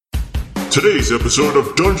Today's episode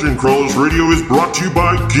of Dungeon Crawlers Radio is brought to you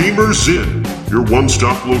by Gamers Inn, your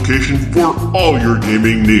one-stop location for all your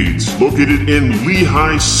gaming needs. Located in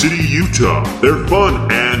Lehigh City, Utah, their fun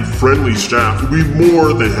and friendly staff will be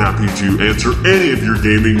more than happy to answer any of your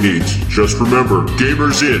gaming needs. Just remember,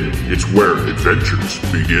 Gamers Inn, it's where adventures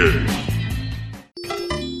begin.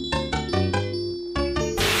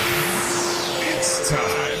 It's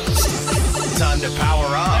time to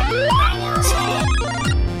power up.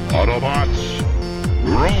 Autobots,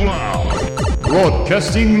 roll out!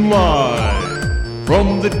 Broadcasting live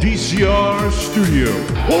from the DCR studio.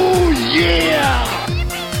 Oh yeah!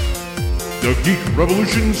 The Geek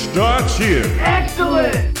Revolution starts here.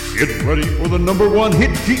 Excellent! Get ready for the #1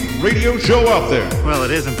 hit geek radio show out there. Well,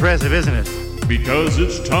 it is impressive, isn't it? Because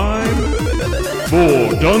it's time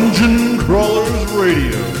for Dungeon Crawlers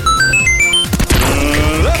Radio.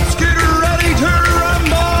 Let's get ready to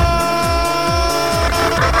rumble!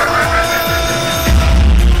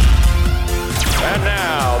 And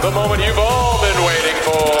now, the moment you've all been waiting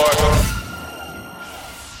for.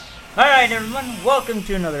 Alright everyone, welcome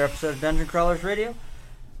to another episode of Dungeon Crawlers Radio,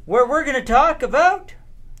 where we're going to talk about...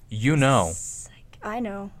 You know. I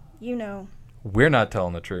know. You know. We're not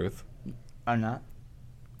telling the truth. I'm not.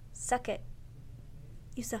 Suck it.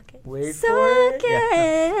 You suck it. Wait suck for it.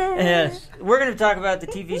 it. Yes, we're going to talk about the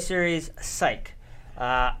TV series Psych.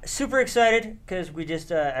 Super excited because we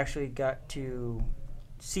just actually got to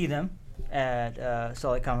see them at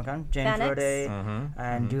Salt Lake Comic Con. James Rode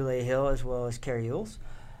and Dule Hill, as well as Carrie Ewells.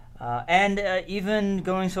 And even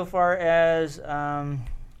going so far as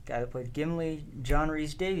guy that played Gimli, John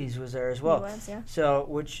Rhys Davies, was there as well. He was, yeah. So,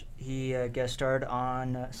 which he guest starred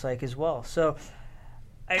on Psych as well. So,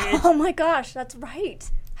 Oh my gosh, that's right.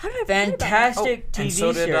 How did I forget about that? fantastic TV And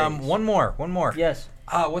so did series. one more. Yes.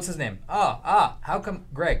 What's his name? How come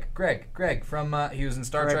Greg from he was in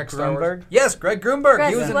Star Greg Trek Star Wars. Grunberg? Yes, Greg Grunberg.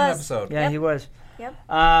 Greg He was in an was. episode. Yeah, Yep. he was. Yep.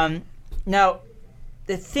 Now,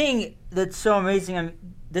 the thing that's so amazing, I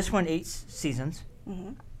mean, this went 8 seasons.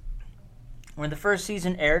 Mm-hmm. When the first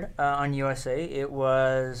season aired on USA, it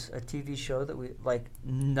was a TV show that we like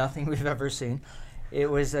nothing we've ever seen. It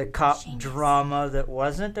was a cop drama that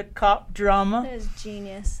wasn't a cop drama. That is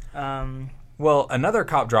genius. Well, another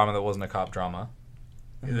cop drama that wasn't a cop drama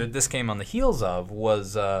that this came on the heels of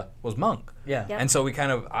was Monk. Yeah. Yep. And so we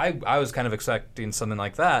I was kind of expecting something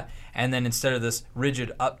like that, and then instead of this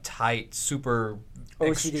rigid, uptight, super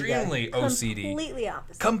OCD extremely OCD,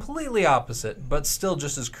 Completely opposite. but still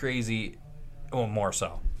just as crazy. Well, more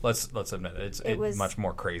so. Let's admit it. It was much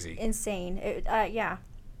more crazy. Insane. Yeah.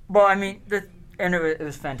 Well, I mean, it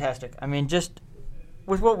was fantastic. I mean, just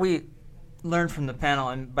with what we learned from the panel,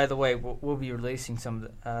 and by the way, we'll be releasing some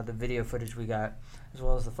of the video footage we got, as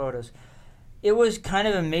well as the photos. It was kind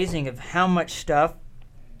of amazing of how much stuff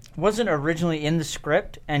wasn't originally in the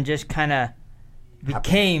script and just kind of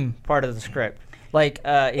became part of the script. Like,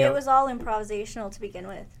 It was all improvisational to begin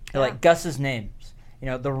with. like Gus's names. You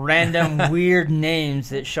know, the random weird names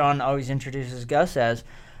that Sean always introduces Gus as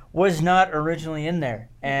was not originally in there.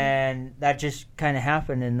 And that just kind of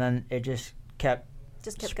happened, and then it just kept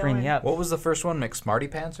springing going. up. What was the first one? McSmarty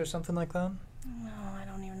Pants or something like that? No, I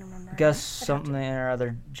don't even remember. Gus something or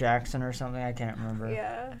other Jackson or something, I can't remember.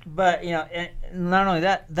 Yeah. But, you know, and not only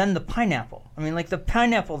that, then the pineapple. I mean, like the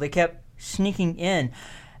pineapple, they kept sneaking in.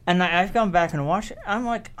 And I've gone back and watched it. I'm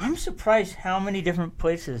like, I'm surprised how many different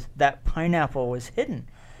places that pineapple was hidden.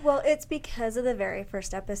 Well, it's because of the very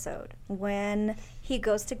first episode when he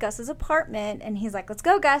goes to Gus's apartment and he's like, "Let's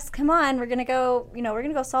go, Gus. Come on. We're going to go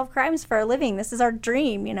solve crimes for a living. This is our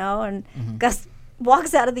dream, and Gus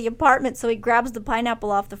walks out of the apartment, so he grabs the pineapple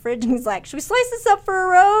off the fridge and he's like, "Should we slice this up for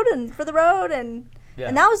the road?" And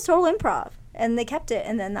that was total improv. And they kept it,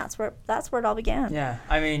 and then that's where it all began. Yeah,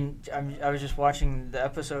 I mean, I was just watching the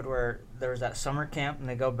episode where there was that summer camp, and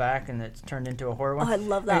they go back, and it's turned into a horror one. Oh, I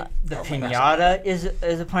love that. The piñata is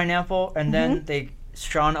a pineapple, and then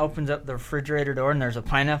Sean opens up the refrigerator door, and there's a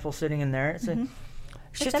pineapple sitting in there. It's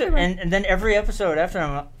just and then every episode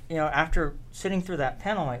after sitting through that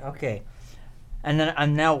panel, I'm like, okay. And then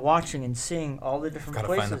I'm now watching and seeing all the different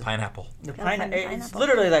places. Gotta find the pineapple. It's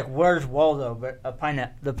literally like Where's Waldo, but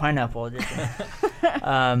the pineapple.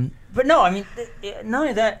 But no, I mean, not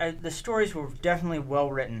only that, the stories were definitely well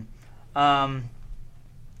written.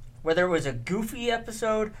 Whether it was a goofy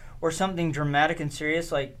episode or something dramatic and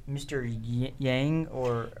serious like Mr. Yang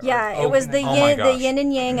or... Yeah, it was the yin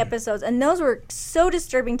and yang episodes, and those were so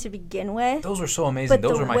disturbing to begin with. Those were so amazing. But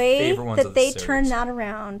those were my favorite ones that they series. turned that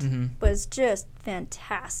around was just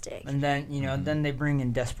fantastic. And then, then they bring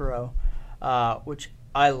in Despero, which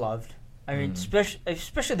I loved. I mean,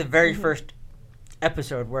 especially the very first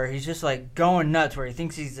episode where he's just like going nuts, where he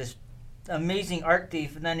thinks he's this amazing art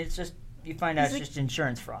thief, and then it's just you find out it's just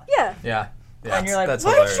insurance fraud. Yeah. Yeah. And you're like, that's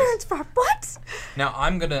What hilarious. insurance fraud? What? Now,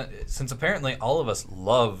 I'm going to, since apparently all of us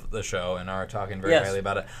love the show and are talking very Yes. highly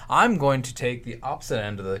about it, I'm going to take the opposite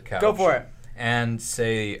end of the couch. Go for it. And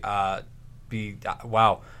say,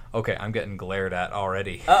 wow, okay, I'm getting glared at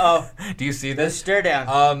already. Uh-oh. Do you see The this? stare down.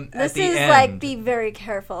 At This the is end. like, be very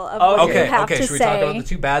careful of what you Okay, have okay, to should we say. talk about the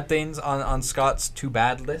two bad things on Scott's too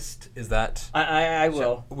bad list? Is that... I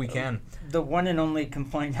will. We can. The one and only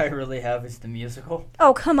complaint I really have is the musical.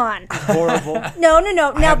 Oh, come on. Horrible. No.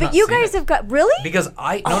 Now, have but not you seen guys it. have got... Really? Because when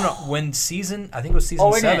I think it was season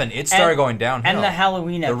wait a 7, minute. it started And- going downhill. and the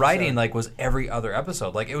Halloween The episode. writing was every other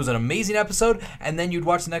episode. Like, it was an amazing episode, and then you'd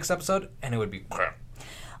watch the next episode, and it would be...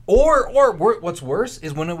 Or what's worse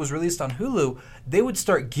is when it was released on Hulu, they would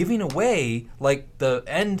start giving away, like, the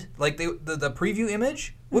end, like, the preview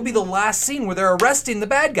image would be the last scene where they're arresting the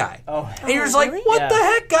bad guy. Oh. And you're just really? like, what Yeah. the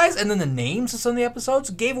heck, guys? And then the names of some of the episodes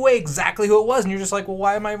gave away exactly who it was, and you're just like, well,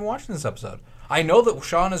 why am I even watching this episode? I know that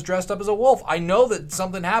Sean is dressed up as a wolf. I know that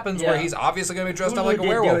something happens where Yeah. he's obviously going to be dressed up Hulu like a did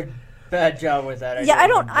werewolf. do a bad job with that. Yeah,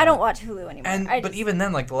 give them I don't that. watch Hulu anymore. But even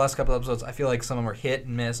then, like, the last couple episodes, I feel like some of them were hit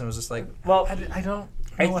and miss, and it was just like, Well, I don't know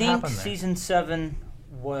I what think happened there. season 7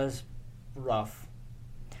 was rough.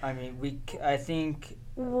 I mean, I think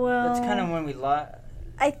Well, that's kind of when we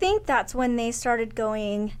I think that's when they started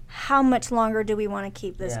going, how much longer do we want to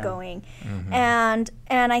keep this Yeah. going? Mm-hmm. And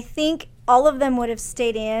I think all of them would have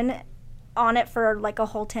stayed in on it for like a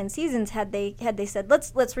whole 10 seasons had they said,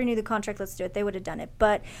 let's renew the contract, let's do it. They would have done it.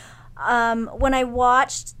 But when I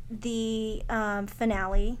watched the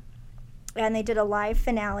finale, and they did a live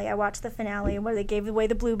finale, I watched the finale where they gave away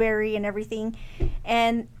the blueberry and everything,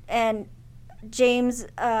 and James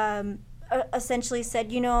essentially said,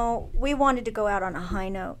 we wanted to go out on a high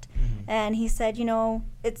note, and he said,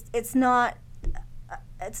 it's not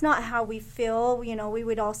how we feel, we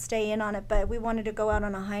would all stay in on it, but we wanted to go out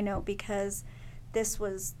on a high note because this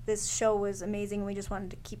show was amazing. We just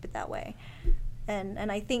wanted to keep it that way.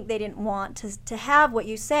 And I think they didn't want to have what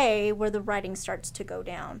you say where the writing starts to go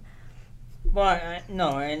down. Well,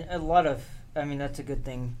 no, and a lot of, I mean, that's a good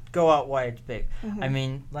thing. Go out while it's big. I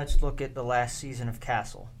mean, let's look at the last season of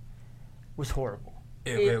Castle. It was horrible.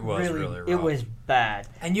 It was really rough. It was bad.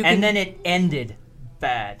 And then it ended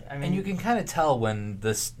bad. I mean, and you can kind of tell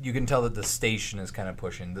you can tell that the station is kind of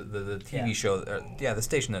pushing the TV show. The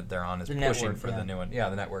station that they're on is The pushing network, for yeah. the new one. Yeah,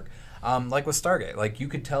 the network. Like with Stargate, like you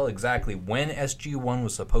could tell exactly when SG-1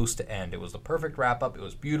 was supposed to end. It was the perfect wrap up. It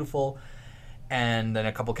was beautiful. And then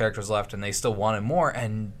a couple characters left, and they still wanted more.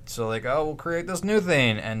 And so, like, we'll create this new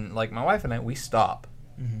thing. And, like, my wife and I, we stop.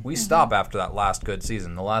 We stop after that last good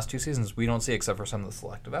season. The last 2 seasons, we don't see except for some of the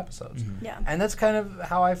selective episodes. Yeah. And that's kind of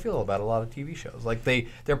how I feel about a lot of TV shows. Like,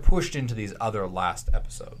 they're pushed into these other last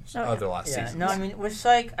episodes, other last seasons. No, I mean, with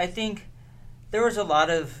Psych, I think there was a lot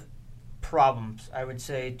of problems, I would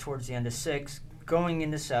say, towards the end of 6, going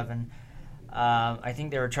into 7. I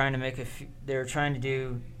think they were trying to they were trying to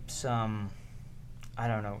do some... I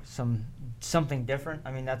don't know, something different.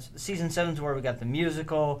 I mean, that's season 7's where we got the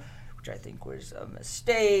musical, which I think was a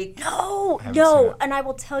mistake. No, haven't seen it. and I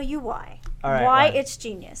will tell you why. All right, why why? it's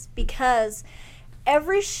genius. Because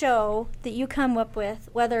every show that you come up with,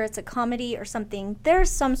 whether it's a comedy or something, there's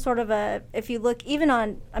some sort of if you look, even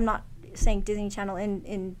on, I'm not saying Disney Channel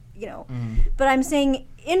but I'm saying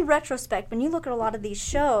in retrospect, when you look at a lot of these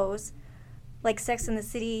shows, like Sex and the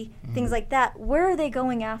City, things like that, where are they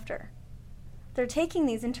going after? They're taking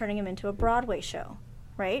these and turning them into a Broadway show,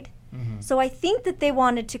 right? So I think that they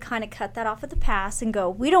wanted to kind of cut that off at the pass and go,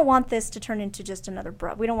 we don't want this to turn into just another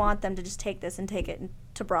we don't want them to just take this and take it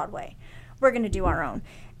to Broadway. We're going to do our own.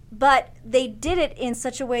 But they did it in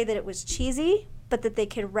such a way that it was cheesy, but that they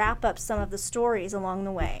could wrap up some of the stories along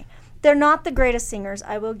the way. They're not the greatest singers,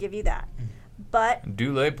 I will give you that. But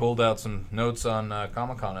Dule pulled out some notes on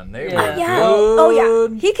Comic-Con, and they were Yeah. good. oh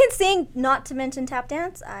yeah, he can sing. Not to mention tap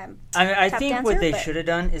dance. I Tap think dancer, what they but- should have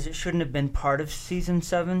done is it shouldn't have been part of season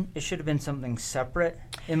 7. It should have been something separate.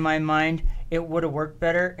 In my mind, it would have worked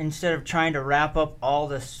better instead of trying to wrap up all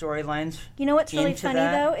the storylines. You know what's really into funny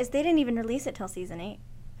that. though is they didn't even release it till season 8.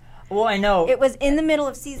 Well, I know. It was in the middle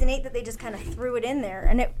of season 8 that they just kind of threw it in there,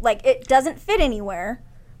 and it doesn't fit anywhere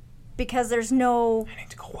because there's no. I need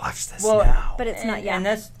to go watch this Well, now. But it's not. And, Yeah. and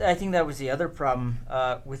I think that was the other problem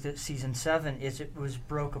with it, season 7 is it was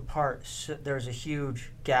broke apart. So there was a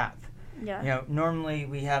huge gap. Yeah. Normally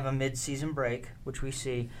we have a mid-season break, which we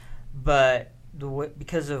see, but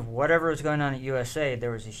because of whatever was going on at USA,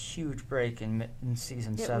 there was a huge break in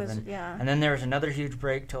season 7. Yeah. And then there was another huge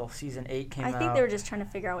break till season 8 came out. I think they were just trying to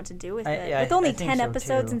figure out what to do with it. Yeah, with only I think 10 so,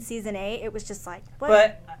 episodes too. in season 8, it was just like, what?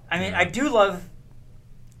 But I mean, I do love,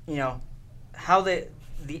 how the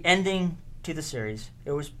ending to the series.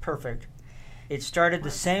 It was perfect. It started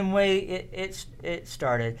the same way it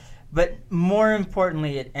started, but more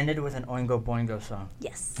importantly, it ended with an Oingo Boingo song.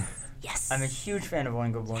 Yes. I'm a huge fan of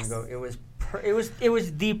Oingo Boingo. It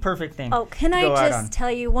was the perfect thing. Oh, can I to go out on. just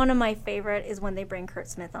tell you, one of my favorite is when they bring Kurt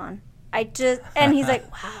Smith on. And he's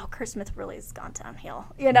like, wow, Kurt Smith really has gone downhill,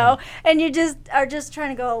 and you just are just trying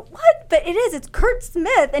to go, what? But it's Kurt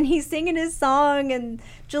Smith, and he's singing his song, and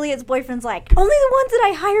Juliet's boyfriend's like, only the ones that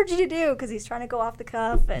I hired you to do, because he's trying to go off the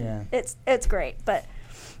cuff, and it's great. But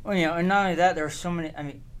well, and not only that, there are so many. I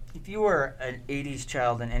mean, if you were an '80s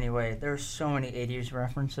child in any way, there are so many '80s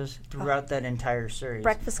references throughout that entire series.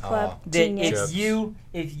 Breakfast Club, That genius.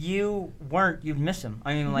 if you weren't, you'd miss them.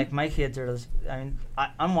 I mean, like my kids are. I mean,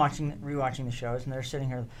 I'm rewatching the shows, and they're sitting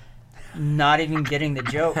here, not even getting the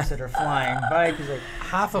jokes that are flying by. Because like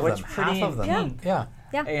half of them.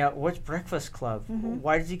 Yeah. What's Breakfast Club?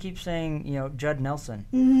 Why does he keep saying Judd Nelson?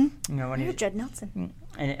 When he's Judd Nelson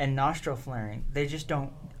and nostril flaring, they just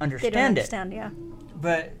don't understand they don't understand, yeah.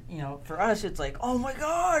 But for us, it's like, oh my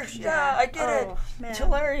gosh, yeah, I get it. Man. It's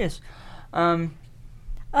hilarious. And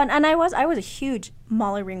I was a huge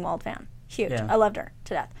Molly Ringwald fan. Huge. Yeah. I loved her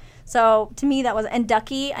to death. So to me, that was, and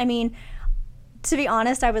Ducky. I mean, to be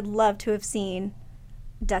honest, I would love to have seen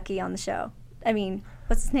Ducky on the show. I mean,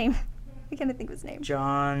 what's his name? I can't think of his name.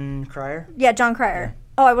 Jon Cryer? Yeah, Jon Cryer. Yeah.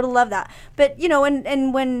 Oh, I would have loved that. But,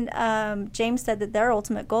 when James said that their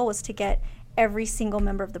ultimate goal was to get every single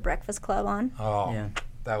member of the Breakfast Club on. Oh, yeah.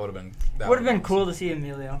 That would have been... Would have been cool to see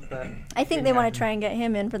Emilio, but... I think they want to try and get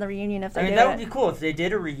him in for the reunion if they do that would be cool if they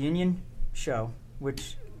did a reunion show,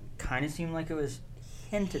 which kind of seemed like it was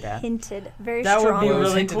hinted at. Very that strong. Would be it was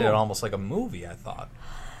really hinted cool. at almost like a movie, I thought.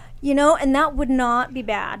 And that would not be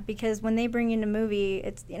bad, because when they bring in a movie,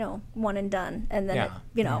 it's, one and done. And then,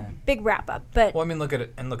 big wrap up. But well, I mean, look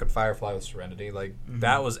at Firefly with Serenity. Like,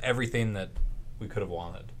 that was everything that we could have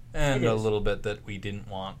wanted. And a little bit that we didn't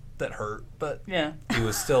want that hurt. But yeah, it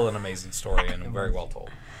was still an amazing story and very well told.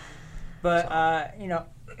 But,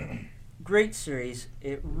 great series.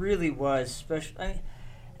 It really was special.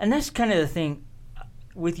 And that's kind of the thing.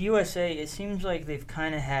 With USA, it seems like they've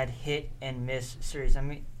kind of had hit and miss series. I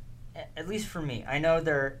mean, at least for me. I know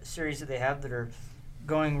there are series that they have that are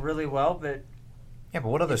going really well, but... Yeah, but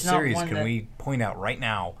what other series can we point out right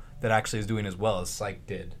now that actually is doing as well as Psych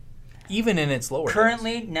did? Even in its lower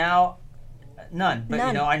currently, days. Now, none. But,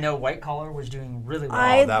 I know White Collar was doing really well.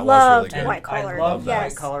 I that loved was really good. White Collar. I loved yes.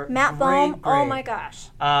 White Collar. Matt Bohm, oh my gosh.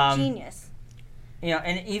 Genius.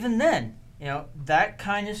 And even then, that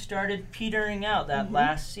kind of started petering out that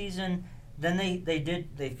last season. Then they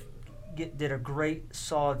did a great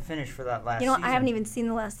solid finish for that last season. I haven't even seen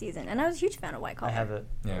the last season, and I was a huge fan of White Collar. I have it.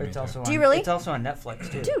 Yeah, it's also Do you really? It's also on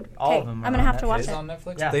Netflix too. Dude, all of them. I'm gonna have to watch it. it. It's on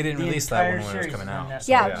Netflix. Yeah, they didn't release that one when it was coming out.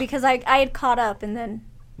 So, yeah, because I had caught up, and then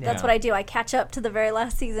that's what I do. I catch up to the very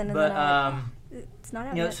last season, and then I'm like, it's not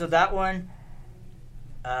out yet. So that one,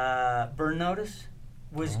 Burn Notice,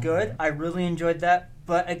 was good. I really enjoyed that.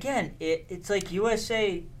 But again, it's like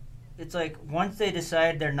USA. It's like once they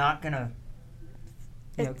decide they're not gonna.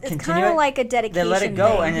 It's kind of like a dedication. They let it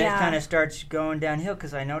go, thing. and it kind of starts going downhill.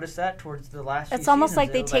 Because I noticed that towards the last. It's almost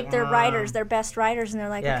like they take their writers, their best writers, and they're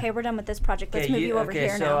like, "Okay, we're done with this project. Let's move you over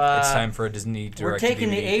here now." It's time for a Disney direct. We're taking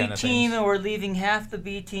the A team, and we're leaving half the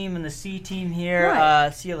B team and the C team here.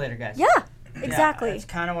 Right. See you later, guys. Yeah, exactly. That's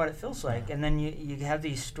kind of what it feels like. And then you have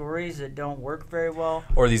these stories that don't work very well,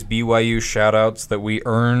 or these BYU shout-outs that we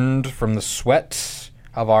earned from the sweat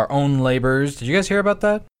of our own labors. Did you guys hear about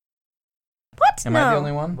that? What? Am I the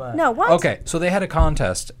only one? No, what? Okay, so they had a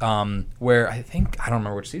contest where I don't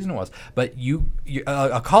remember which season it was, but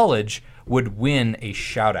a college would win a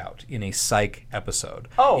shout-out in a Psych episode.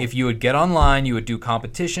 Oh. If you would get online, you would do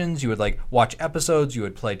competitions, you would watch episodes, you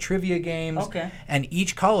would play trivia games. Okay. And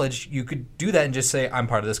each college, you could do that and just say, I'm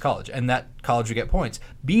part of this college. And that college would get points.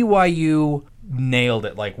 BYU nailed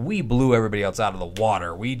it. We blew everybody else out of the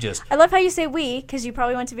water. I love how you say we, because you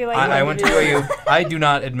probably went to BYU. I went to BYU. I do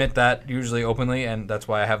not admit that usually openly, and that's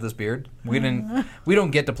why I have this beard. We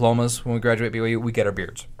don't get diplomas when we graduate BYU. We get our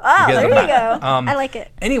beards. Oh, there you go. I like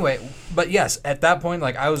it. Anyway, but yes, at that point,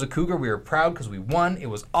 I was a Cougar. We were proud because we won. It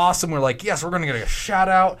was awesome. We're like, yes, we're going to get a shout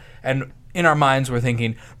out. And in our minds, we're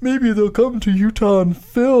thinking, maybe they'll come to Utah and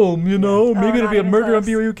film, Maybe it'll be a murder on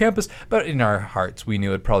BYU campus. But in our hearts, we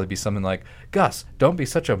knew it'd probably be something like, Gus, don't be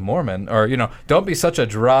such a Mormon. Or, don't be such a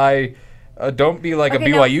dry Don't be like Okay, a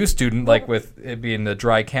no. BYU student, like with it being the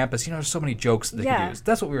dry campus. You know, there's so many jokes that they Yeah. could use.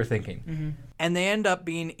 That's what we were thinking. And they end up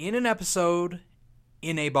being in an episode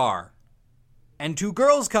in a bar. And 2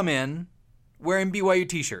 girls come in wearing BYU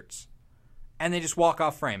t-shirts. And they just walk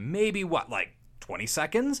off frame. Maybe, like 20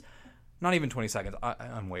 seconds? Not even 20 seconds.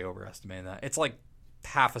 I'm way overestimating that. It's like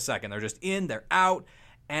half a second. They're just in, they're out,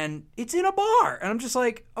 and it's in a bar. And I'm just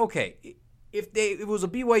like, okay, if it was a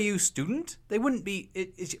BYU student, they wouldn't be...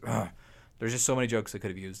 There's just so many jokes they could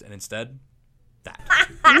have used, and instead, that.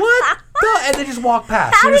 What the? And they just walk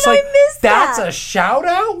past. How You're just did I like, miss that's that? a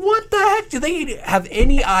shout-out? What the heck? Do they have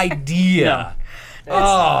any idea?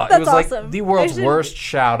 Oh, it That's was like awesome. the world's I should- worst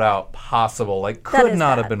shout out possible. Like, That could is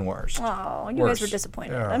not bad. have been worse. Oh, you Worse. guys were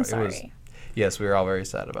disappointed. Yeah, I'm it sorry. was- yes, we were all very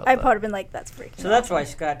sad about I that. would have been like, that's freaking. So that's why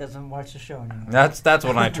Scott doesn't watch the show anymore. That's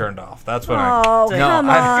when I turned off. That's when Oh, I. come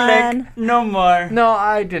on. Click, no more. No,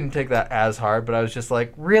 I didn't take that as hard, but I was just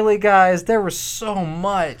like, really, guys? There was so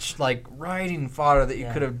much like writing fodder that you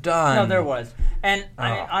could have done. No, there was. And I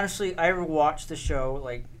mean, Oh. honestly, I watched the show,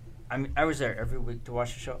 like, I was there every week to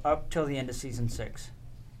watch the show up till the end of season 6.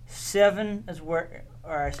 7 is where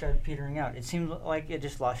I started petering out. It seemed like it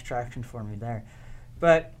just lost traction for me there.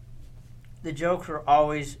 But the jokes were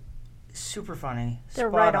always super funny. They're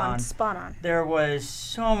spot right on, spot on. There was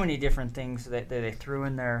so many different things that they threw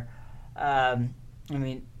in there. I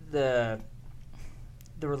mean, the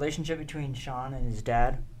relationship between Sean and his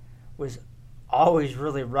dad was always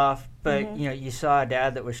really rough, but you know, you saw a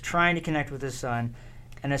dad that was trying to connect with his son,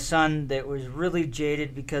 and a son that was really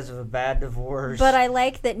jaded because of a bad divorce. But I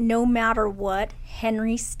like that no matter what,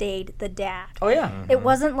 Henry stayed the dad. Oh yeah, It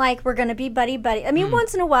wasn't like we're gonna be buddy buddy. I mean,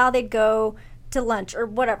 once in a while they'd go to lunch or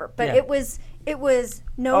whatever, but Yeah. it was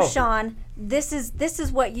no, Oh. Sean. This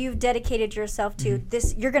is what you've dedicated yourself to.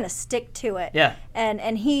 This you're gonna stick to it. Yeah.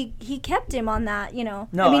 And he kept him on that. You know.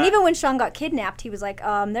 No, I mean, I- even when Sean got kidnapped, he was like,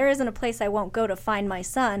 there isn't a place I won't go to find my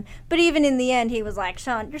son. But even in the end, he was like,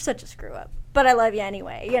 Sean, you're such a screw up, but I love you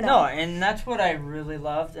anyway. You know. No, and that's what I really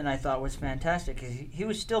loved and I thought was fantastic, because he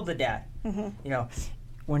was still the dad. You know,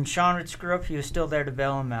 when Sean would screw up, he was still there to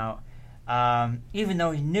bail him out. Even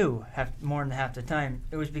though he knew more than half the time,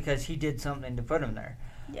 it was because he did something to put him there.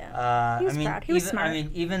 Yeah. He was I mean, proud. He was even, smart. I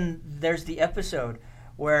mean, even there's the episode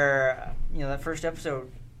where, that first episode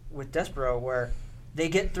with Despero where they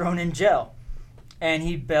get thrown in jail. And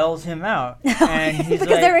he bails him out. And he's because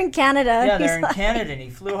like, they're in Canada. yeah, He's they're in like- Canada, and he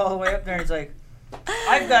flew all the way up there, and he's like,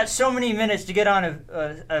 I've got so many minutes to get on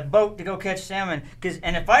a boat to go catch salmon,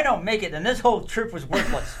 and if I don't make it, then this whole trip was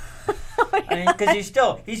worthless. I mean, because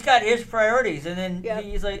he's got his priorities, and then Yep.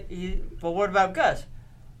 he's like, well, what about Gus?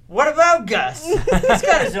 What about Gus? He's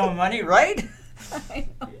got his own money, right?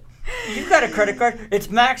 You've got a credit card. It's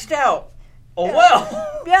maxed out. Oh,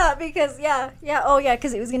 well. Yeah, because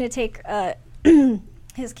because he was gonna take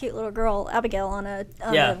his cute little girl Abigail on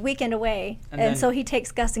a weekend away, And and then so he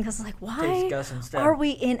takes Gus, and Gus is like, Takes "Why Gus instead. are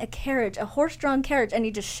we in a carriage, a horse-drawn carriage?" And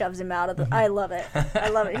he just shoves him out of the. I love it. I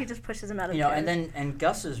love it. He just pushes him out of the carriage. And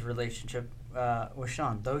Gus's relationship with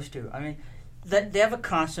Sean, those two. I mean, they have a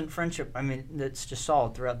constant friendship. I mean, that's just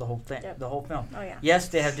solid throughout the whole thing, Yep. the whole film. Oh, yeah. Yes,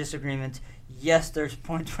 they have disagreements. Yes, there's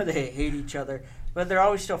points where they hate each other, but they're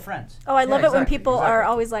always still friends. Oh, I love it when exactly, people are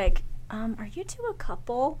exactly. always like, "Are you two a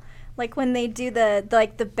couple?" Like when they do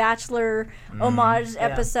the Bachelor homage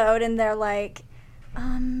episode, and they're like,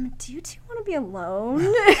 "Do you two want to be alone?"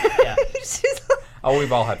 Yeah. She's like, Oh,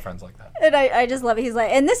 we've all had friends like that. and I just love it. He's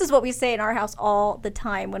like, and this is what we say in our house all the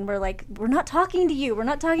time when we're like, we're not talking to you. We're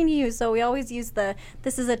not talking to you. So we always use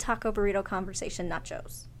this is a taco burrito conversation, not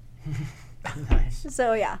Joe's. Nice.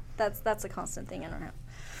 So yeah, that's a constant thing in our house.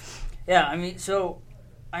 Yeah, I mean, so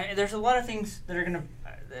there's a lot of things that are going to,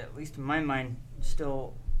 at least in my mind,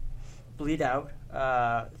 still bleed out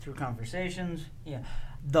through conversations. Yeah.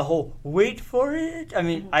 The whole wait for it. I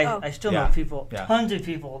mean, I still know Yeah. people, Yeah. tons of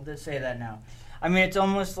people that say that now. I mean, it's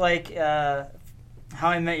almost like How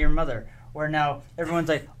I Met Your Mother, where now everyone's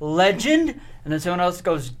like, legend, and then someone else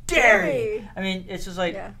goes, dairy. Dairy. I mean, it's just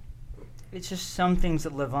like, Yeah. it's just some things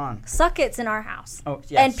that live on. Suck it's in our house. Oh,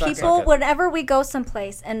 yeah. And suck it. people, whenever we go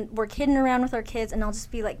someplace and we're kidding around with our kids, and I'll just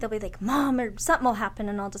be like, they'll be like, "Mom," or something will happen,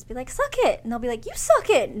 and I'll just be like, "Suck it," and they'll be like, "You suck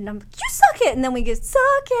it," and I'm like, "You suck it," and then we go,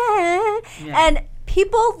 "Suck it," Yeah. and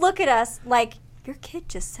people look at us like, "Your kid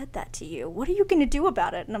just said that to you. What are you going to do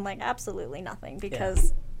about it?" And I'm like, "Absolutely nothing,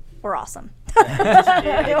 because we're awesome." It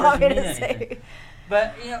What do you want doesn't me to mean say? anything.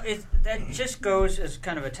 But, that just goes as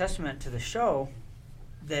kind of a testament to the show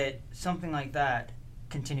that something like that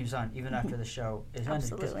continues on even after the show is ended.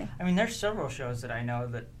 'Cause, Absolutely. I mean, there's several shows that I know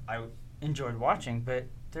that I enjoyed watching, but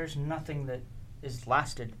there's nothing that is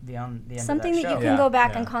lasted beyond the end Something of that that you show. can go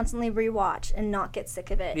back and constantly rewatch and not get sick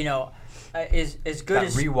of it. You know, is as good That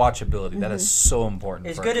as rewatchability, that is so important.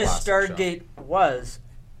 as for good a as classic show. Stargate was.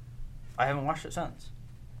 I haven't watched it since.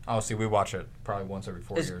 Oh, see, we watch it probably once every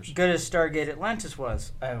 4 As years. good as Stargate Atlantis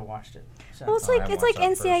was, I haven't watched it since. Well, it's I like haven't it's like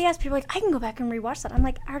watched that NCIS. People are like, I can go back and rewatch that. I'm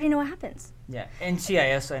like, I already know what happens. Yeah,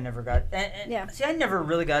 NCIS I never got. Yeah. See, I never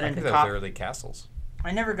really got I into think that was cop. the early Castles.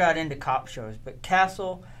 I never got into cop shows, but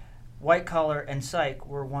Castle, White Collar, and Psych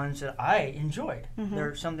were ones that I enjoyed.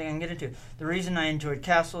 They're something I can get into. The reason I enjoyed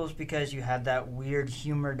Castle is because you had that weird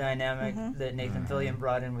humor dynamic that Nathan Fillion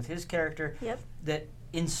brought in with his character that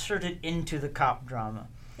inserted into the cop drama.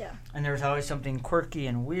 Yeah. And there was always something quirky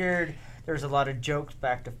and weird. There was a lot of jokes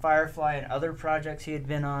back to Firefly and other projects he had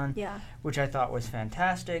been on, which I thought was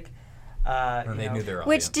fantastic. And they knew their audience.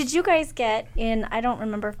 Which did you guys get in? I don't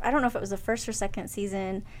remember. I don't know if it was the first or second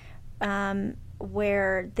season,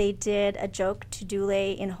 where they did a joke to Dule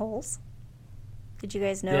in Holes. Did you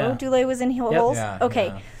guys know Yeah. Dule was in Holes? Yeah, okay,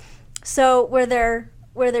 yeah. so where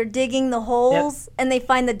they're digging the holes and they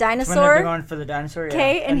find the When they're dinosaur. going for the dinosaur, yeah.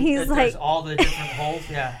 'Kay, and he's there's like- all the different holes,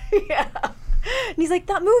 yeah. Yeah, and he's like,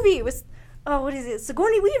 that movie was. Oh, what is it?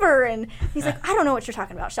 Sigourney Weaver, and he's like, I don't know what you're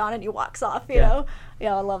talking about, Sean, and he walks off. You know,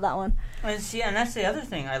 yeah, I love that one. And see, and that's the other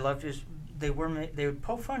thing I loved is they would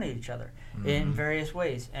poke fun at each other in various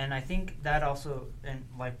ways, and I think that also, and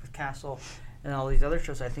like with Castle and all these other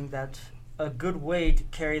shows, I think that's a good way to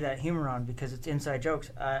carry that humor on because it's inside jokes.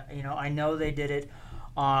 You know, I know they did it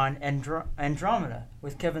on Andromeda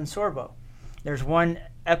with Kevin Sorbo. There's one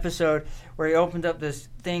episode where he opened up this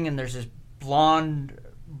thing and there's this blonde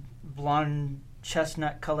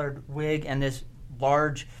chestnut colored wig and this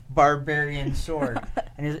large barbarian sword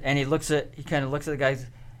and he kind of looks at the guy's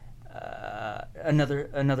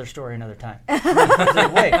another story another time. It's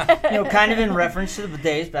like, wait, you know, kind of in reference to the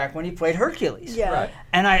days back when he played Hercules. Yeah. Right.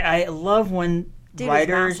 And I love when Dude was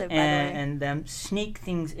writers massive, by the way. and them sneak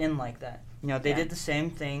things in like that. You know, they did the same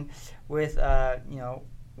thing with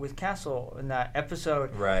with Castle in that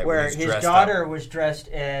episode Right, where when he's his dressed daughter was dressed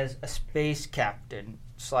as a space captain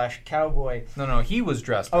 / cowboy. No, he was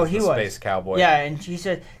dressed Oh, as he the was space cowboy. Yeah, and she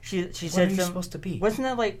said she What said are you some- supposed to be? Wasn't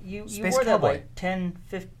that like you Space wore cowboy. that like 10,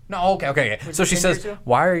 15? No, okay. Was So it she 10 says, years ago?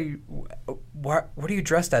 "Why are you? What are you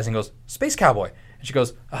dressed as?" And he goes, "Space cowboy." And she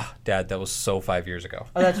goes, "Ah, Dad, that was so 5 years ago."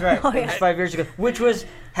 Oh, that's right. Oh, It was yeah. 5 years ago, which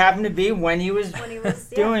happened to be when he was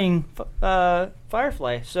doing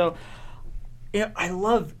Firefly. So, you know, I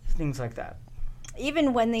love things like that.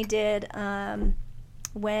 Even when they did,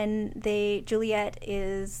 Juliet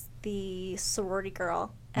is the sorority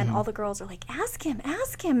girl, and all the girls are like, ask him,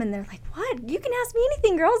 and they're like, what? You can ask me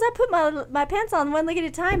anything, girls. I put my pants on one leg at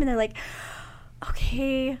a time, and they're like,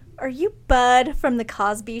 okay, are you Bud from the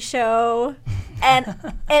Cosby Show?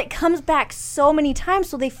 And it comes back so many times,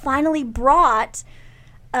 so they finally brought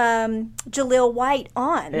Jaleel White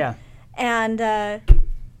on. Yeah. And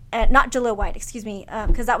not Jaleel White, excuse me,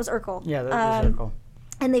 because that was Urkel. Yeah, that was Urkel.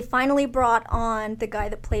 And they finally brought on the guy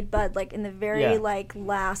that played Bud, like in the very Yeah.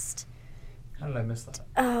 last. How did I miss that?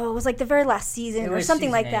 Oh, it was like the very last season It or was something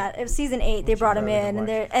season like 8. that. It was season 8. They brought him really in,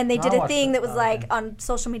 didn't and they No, did I a watched thing it. that was Oh, like yeah. on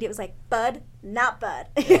social media. It was like Bud, not Bud.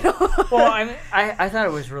 You know? Well, I mean, I thought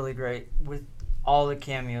it was really great with all the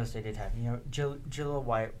cameos they did have. You know, Jaleel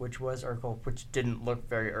White, which was Urkel, which didn't look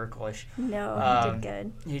very Urkelish. No, he did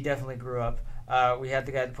good. He definitely grew up. We had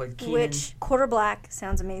the guy that played Keenan. Which Quarter Black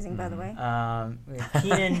sounds amazing, by the way. We had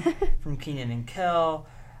Keenan from Keenan and Kel.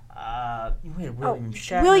 We had William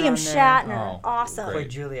Shatner. William on there. Shatner, Oh, awesome. Played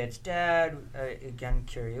Juliet's dad. Again,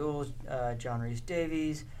 Carrie Ewell, John Rhys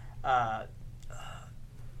Davies.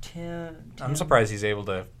 Tim. I'm surprised he's able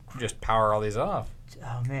to just power all these off.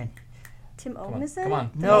 Oh man. Tim on, Owen is in come it?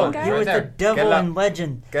 on. The No, main guy? he Right was there. the Get devil it out. in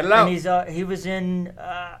Legend. Get it out. And he was in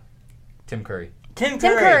Tim Curry. Tim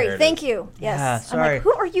Tim Curry. Curry, There it thank is. you. Yes. Yeah, I'm sorry. like,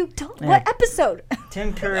 who are you? Yeah. What episode?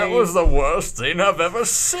 Tim Curry. the worst thing I've ever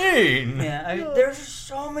seen. Yeah, I mean, there's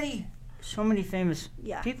so many famous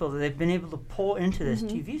Yeah. people that they've been able to pull into this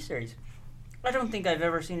TV series. I don't think I've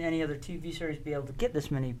ever seen any other TV series be able to get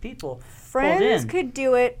this many people Friends pulled in. could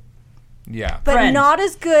do it, Yeah. but Friends. not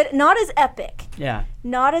as good, not as epic. Yeah.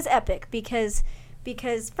 Not as epic because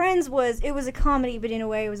Friends was a comedy, but in a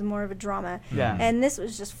way it was more of a drama. Yeah. And this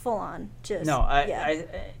was just full on. Just No, I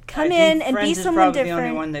Come I think in and be Friends is someone probably the only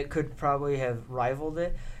different. one that could probably have rivaled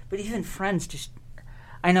it. But even Friends, just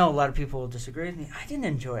I know a lot of people will disagree with me. I didn't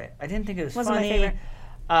enjoy it. I didn't think it was Wasn't my funny.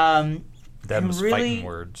 favorite. Them's really- fighting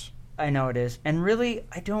words. I know it is, and really,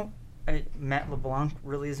 Matt LeBlanc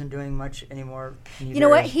really isn't doing much anymore. You know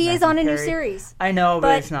what? Neither He is Matthew on a new Perry. series. I know, but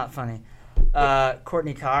But- it's not funny.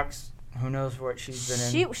 Courtney Cox who knows what she's been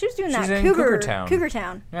in. She was doing She's that in Cougar Town. Cougar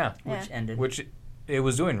Town. Yeah. Which ended. Which it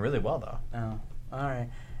was doing really well, though. Oh, all right.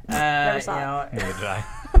 Never saw it. Neither did I.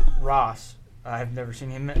 Ross. I've never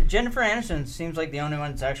seen him. Jennifer Aniston seems like the only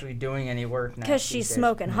one that's actually doing any work now. Because she's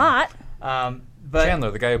smoking hot. But Chandler,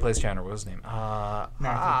 the guy who plays Chandler, what was his name?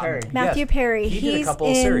 Matthew Perry. Matthew Perry. He did a He's couple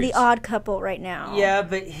of in series. The Odd Couple right now. Yeah,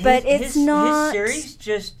 but it's not. His series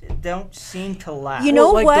just don't seem to last. You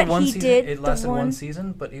know Well, what the one he season, did? It lasted one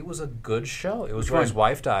season, but it was a good show. It was Which where one? his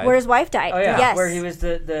wife died. Where his wife died. Oh yeah, Yes. where he was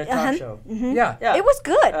the talk show. Mhm. Yeah. It was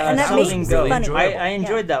good, and that made Something it Go. funny. enjoyable. I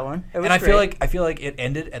enjoyed that one. It was And I great. feel like it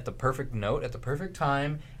ended at the perfect note, at the perfect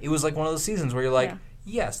time. It was like one of those seasons where you're like, Yeah.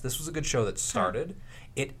 yes, this was a good show that started.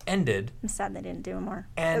 It ended. I'm sad they didn't do more.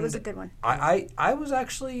 And It was a good one. I was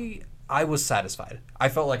satisfied. I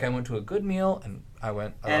felt like I went to a good meal, and I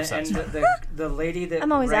was And satisfied. the lady that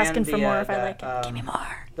I'm always ran asking for the, more if I that, like it. Give me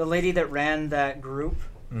more. The lady that ran that group,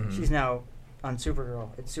 Mhm. she's now on Supergirl.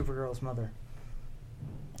 It's Supergirl's mother.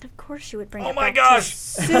 Of course you would bring Oh it my back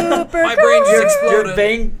gosh! to Supergirl. My brain just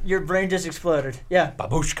exploded. Your brain just exploded. Yeah.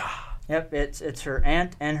 Babushka. Yep. It's her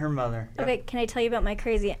aunt and her mother. Yep. Okay, can I tell you about my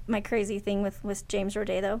crazy thing with James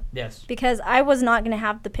Roday though? Yes. Because I was not going to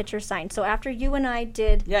have the picture signed. So after you and I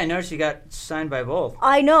did, Yeah, I noticed you got signed by both.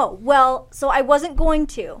 I know. Well, so I wasn't going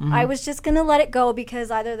to. Mm-hmm. I was just going to let it go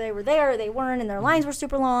because either they were there or they weren't, and their lines were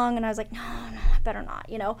super long, and I was like, no, I better not,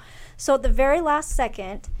 you know. So at the very last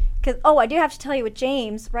second, because I do have to tell you with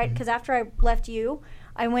James, right? Because after I left you,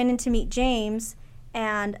 I went in to meet James,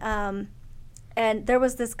 and there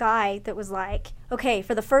was this guy that was like, okay,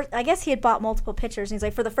 for the first, I guess he had bought multiple pictures. And he's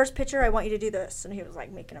like, for the first picture, I want you to do this. And he was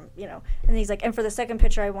like making him, you know. And he's like, and for the second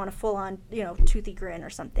picture, I want a full on, you know, toothy grin or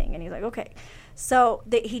something. And he's like, okay. So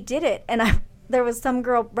he did it. And there was some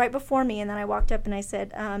girl right before me. And then I walked up and I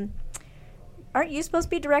said, aren't you supposed to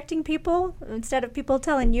be directing people instead of people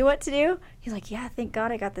telling you what to do? He's like, yeah, thank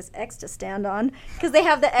God I got this X to stand on. Because they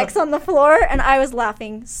have the X on the floor. And I was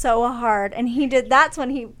laughing so hard. And that's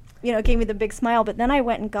when he, you know, gave me the big smile. But then I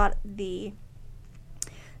went and got the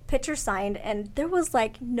picture signed, and there was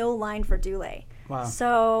like no line for Dule. Wow.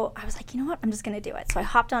 So I was like, you know what, I'm just gonna do it. So I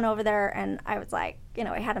hopped on over there, and I was like, you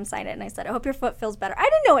know, I had him sign it, and I said, I hope your foot feels better. I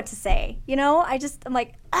didn't know what to say, you know. I'm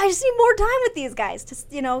like, I just need more time with these guys to,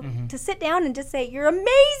 you know, to sit down and just say, you're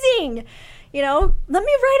amazing, you know. Let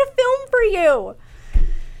me write a film for you.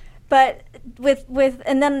 But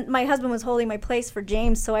and then my husband was holding my place for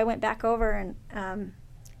James, so I went back over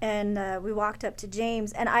and we walked up to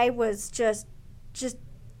James, and I was just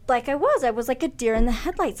like I was like a deer in the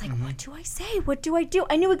headlights. Like, what do I say? What do I do?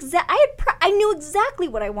 I knew exactly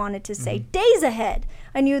what I wanted to say days ahead.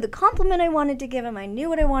 I knew the compliment I wanted to give him. I knew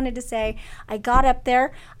what I wanted to say. I got up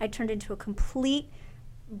there. I turned into a complete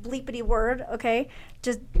bleepity word. Okay,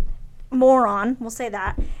 just moron. We'll say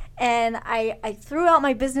that. And I threw out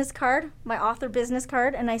my business card, my author business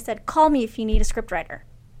card, and I said, call me if you need a scriptwriter.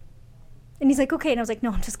 And he's like, okay. And I was like,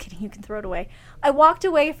 no, I'm just kidding. You can throw it away. I walked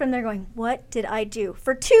away from there going, what did I do?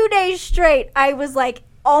 For 2 days straight, I was like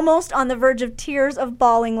almost on the verge of tears of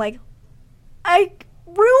bawling, like, I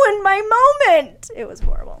ruined my moment. It was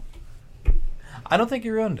horrible. I don't think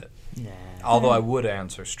you ruined it. Nah. Although I would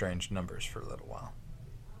answer strange numbers for a little while.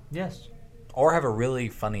 Yes. Or have a really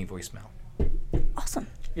funny voicemail. Awesome.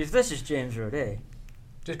 If this is James Roday.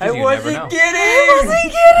 Just I because you never wasn't know. kidding!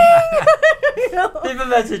 No. Leave a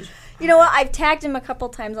message. You know what? I've tagged him a couple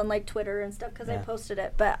times on like Twitter and stuff because I Yeah. posted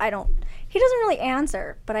it, but he doesn't really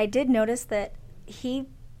answer. But I did notice that he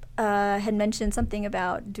had mentioned something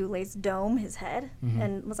about Dule's dome, his head,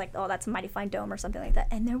 and was like, oh, that's a mighty fine dome or something like that.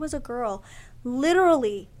 And there was a girl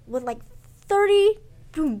literally with like 30,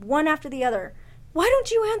 boom, one after the other. Why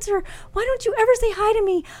don't you answer? Why don't you ever say hi to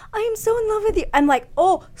me? I am so in love with you. I'm like,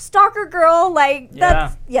 oh, stalker girl. Like,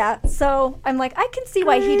 that's, yeah. So I'm like, I can see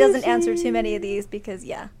why he doesn't answer too many of these because,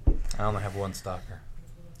 yeah. I only have one stalker.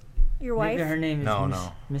 Your wife? Maybe her name is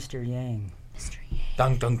No. Mr. Yang.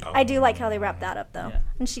 Dun, dun, dun. I do like how they wrap that up, though. Yeah.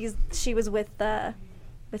 And she was with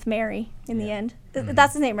Mary in the end.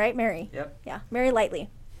 That's his name, right? Mary. Yep. Yeah, Mary Lightly.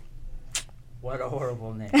 What a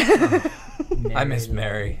horrible name. I miss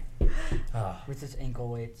Mary. With his ankle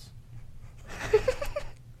weights.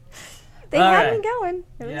 They All had right. me going.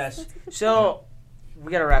 Yes. So,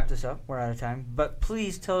 we got to wrap this up. We're out of time. But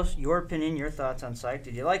please tell us your opinion, your thoughts on Psych.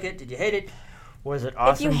 Did you like it? Did you hate it? Was it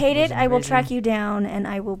awesome? If you hate Was it, I will amazing? track you down and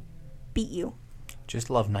I will beat you. Just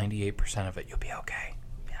love 98% of it. You'll be okay.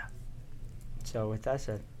 So, with that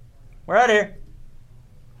said, we're out of here.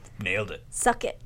 Nailed it. Suck it.